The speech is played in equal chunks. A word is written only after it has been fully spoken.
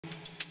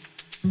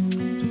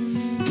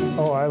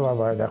Oh, I love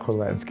Idaho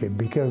landscape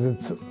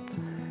because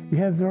you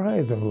have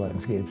variety of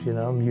landscapes, you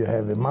know. You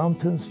have the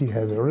mountains, you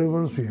have the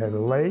rivers, you have the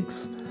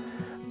lakes,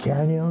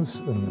 canyons,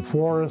 and the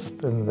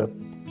forest, and the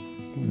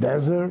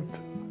desert,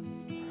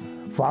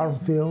 farm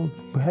field.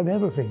 We have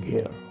everything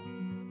here.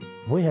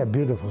 We have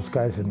beautiful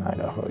skies in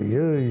Idaho.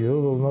 You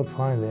will not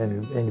find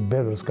any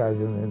better skies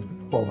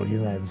in all the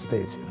United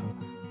States, you know.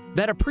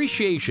 That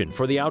appreciation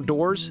for the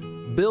outdoors,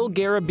 Bill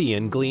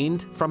Garabian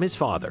gleaned from his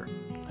father.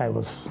 I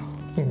was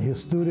in his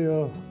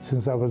studio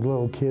since I was a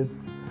little kid,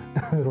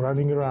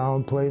 running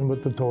around, playing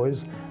with the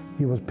toys.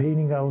 He was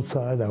painting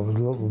outside. I was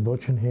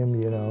watching him,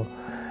 you know,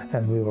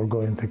 and we were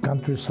going to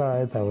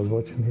countryside. I was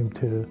watching him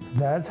too.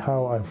 That's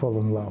how I fell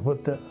in love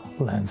with the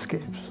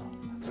landscapes.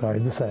 So I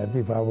decided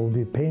if I will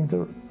be a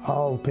painter,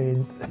 I'll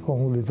paint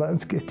only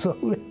landscapes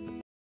only.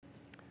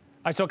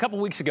 All right, so a couple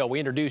weeks ago, we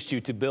introduced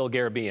you to Bill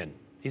Garabian.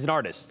 He's an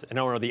artist and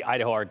owner of the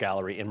Idaho Art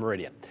Gallery in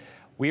Meridian.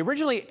 We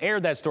originally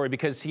aired that story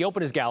because he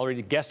opened his gallery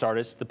to guest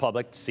artists, the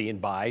public, to see and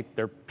buy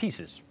their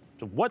pieces.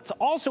 So what's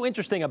also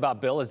interesting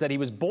about Bill is that he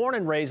was born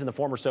and raised in the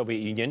former Soviet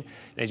Union.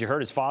 And as you heard,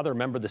 his father, a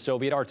member of the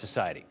Soviet Art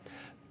Society.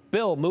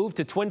 Bill moved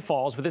to Twin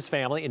Falls with his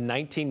family in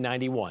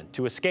 1991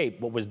 to escape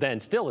what was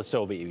then still the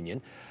Soviet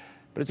Union.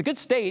 But it's a good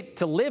state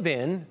to live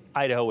in,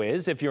 Idaho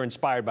is, if you're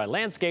inspired by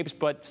landscapes,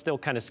 but still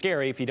kind of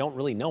scary if you don't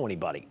really know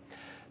anybody.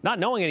 Not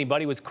knowing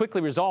anybody was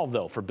quickly resolved,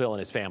 though, for Bill and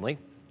his family.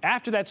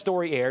 After that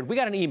story aired, we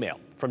got an email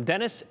from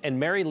Dennis and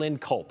Mary Lynn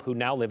Culp, who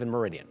now live in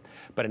Meridian.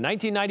 But in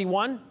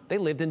 1991, they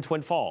lived in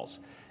Twin Falls,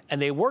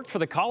 and they worked for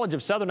the College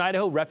of Southern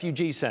Idaho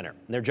Refugee Center.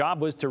 And their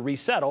job was to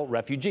resettle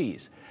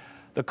refugees.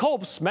 The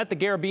Culps met the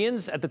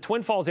Garabians at the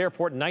Twin Falls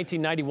Airport in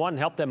 1991 and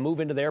helped them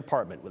move into their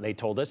apartment. They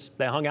told us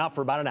they hung out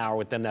for about an hour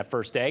with them that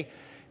first day,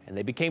 and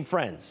they became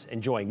friends,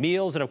 enjoying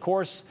meals and, of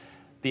course,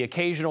 the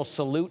occasional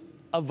salute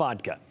of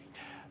vodka.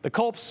 The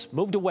Culps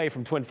moved away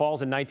from Twin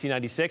Falls in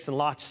 1996 and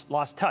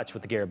lost touch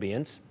with the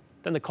Garabians.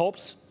 Then the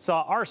Culps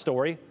saw our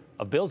story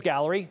of Bill's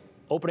gallery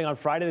opening on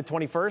Friday the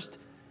 21st,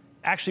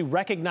 actually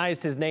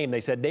recognized his name.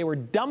 They said they were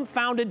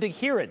dumbfounded to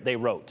hear it, they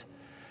wrote.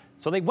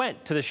 So they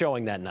went to the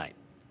showing that night,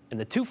 and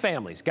the two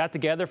families got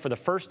together for the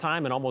first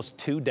time in almost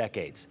 2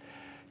 decades.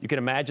 You can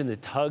imagine the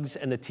tugs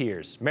and the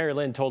tears. Mary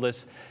Lynn told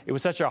us it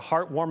was such a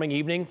heartwarming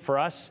evening for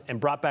us and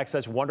brought back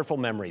such wonderful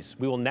memories.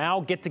 We will now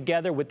get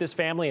together with this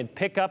family and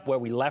pick up where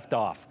we left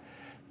off.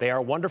 They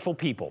are wonderful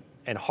people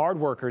and hard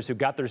workers who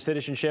got their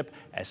citizenship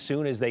as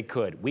soon as they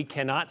could. We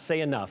cannot say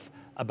enough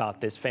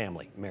about this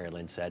family, Mary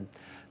Lynn said.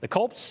 The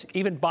Culps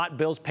even bought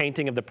Bill's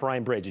painting of the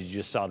Prime Bridge, as you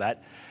just saw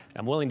that.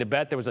 I'm willing to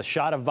bet there was a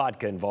shot of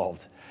vodka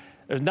involved.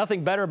 There's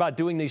nothing better about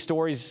doing these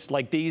stories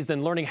like these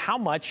than learning how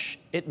much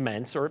it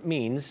meant or it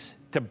means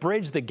to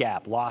bridge the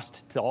gap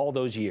lost to all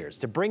those years,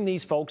 to bring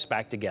these folks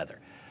back together,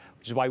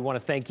 which is why we want to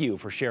thank you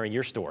for sharing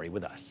your story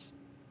with us.